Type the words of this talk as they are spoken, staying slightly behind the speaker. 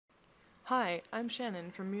Hi, I'm Shannon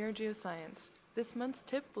from Mirror Geoscience. This month's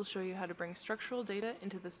tip will show you how to bring structural data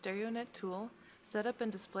into the Stereonet tool, set up and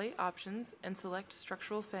display options, and select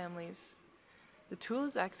structural families. The tool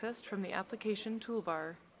is accessed from the application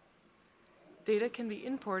toolbar. Data can be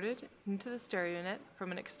imported into the Stereonet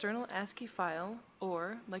from an external ASCII file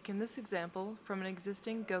or, like in this example, from an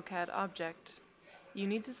existing GOCAD object. You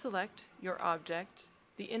need to select your object,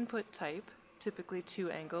 the input type, typically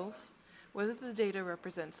 2 angles, whether the data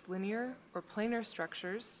represents linear or planar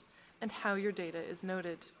structures, and how your data is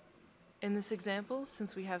noted. In this example,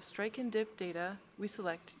 since we have strike and dip data, we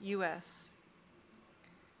select US.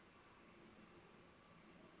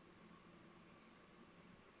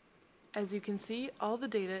 As you can see, all the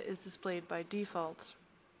data is displayed by default.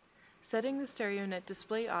 Setting the Stereonet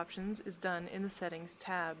display options is done in the Settings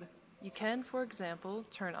tab. You can, for example,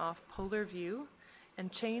 turn off Polar View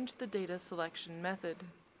and change the data selection method.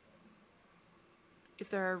 If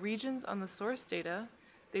there are regions on the source data,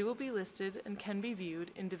 they will be listed and can be viewed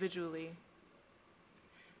individually.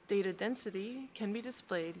 Data density can be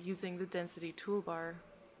displayed using the Density toolbar.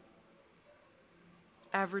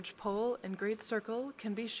 Average pole and great circle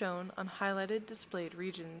can be shown on highlighted displayed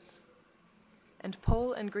regions. And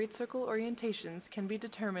pole and great circle orientations can be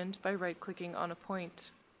determined by right-clicking on a point.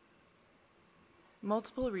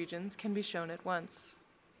 Multiple regions can be shown at once.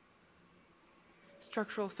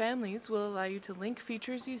 Structural families will allow you to link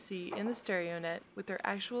features you see in the Stereonet with their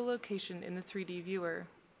actual location in the 3D viewer.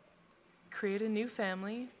 Create a new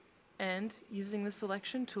family and, using the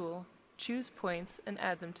selection tool, choose points and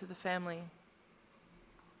add them to the family.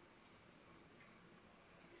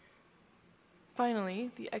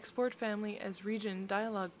 Finally, the Export Family as Region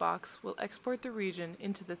dialog box will export the region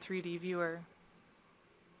into the 3D viewer.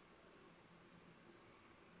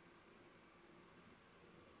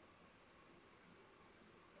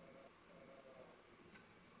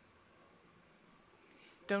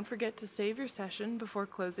 Don't forget to save your session before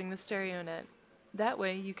closing the Stereonet. That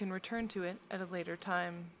way you can return to it at a later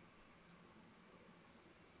time.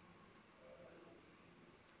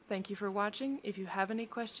 Thank you for watching. If you have any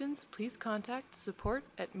questions, please contact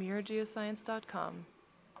support@mirrorgeoscience.com.